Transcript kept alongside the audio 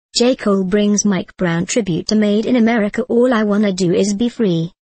J. Cole brings Mike Brown tribute to Made in America. All I Wanna Do Is Be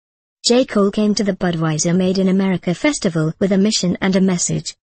Free. J. Cole came to the Budweiser Made in America festival with a mission and a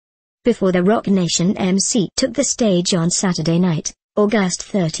message. Before the Rock Nation MC took the stage on Saturday night, August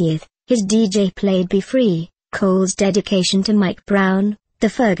 30th, his DJ played Be Free, Cole's dedication to Mike Brown, the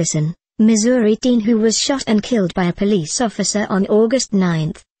Ferguson, Missouri teen who was shot and killed by a police officer on August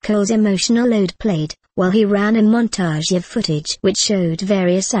 9th. Cole's emotional ode played, while he ran a montage of footage which showed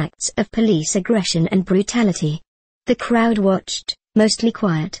various acts of police aggression and brutality. The crowd watched, mostly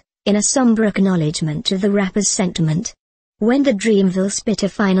quiet, in a somber acknowledgement of the rapper's sentiment. When the Dreamville Spitter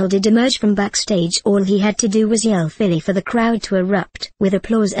final did emerge from backstage, all he had to do was yell Philly for the crowd to erupt with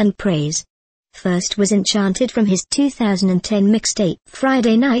applause and praise. First was Enchanted from his 2010 mixtape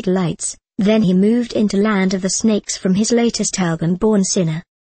Friday Night Lights, then he moved into Land of the Snakes from his latest album Born Sinner.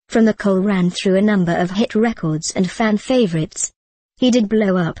 From the Cole ran through a number of hit records and fan favorites. He did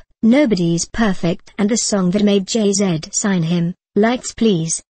Blow Up, Nobody's Perfect, and the song that made Jay-Z sign him, Lights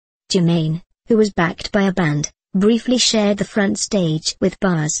Please. Jermaine, who was backed by a band, briefly shared the front stage with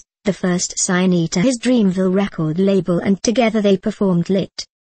Bars, the first signee to his Dreamville record label, and together they performed Lit.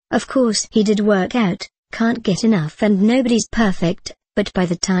 Of course he did Work Out, Can't Get Enough and Nobody's Perfect, but by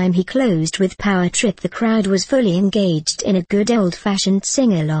the time he closed with Power Trip the crowd was fully engaged in a good old-fashioned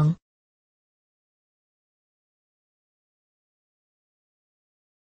sing-along.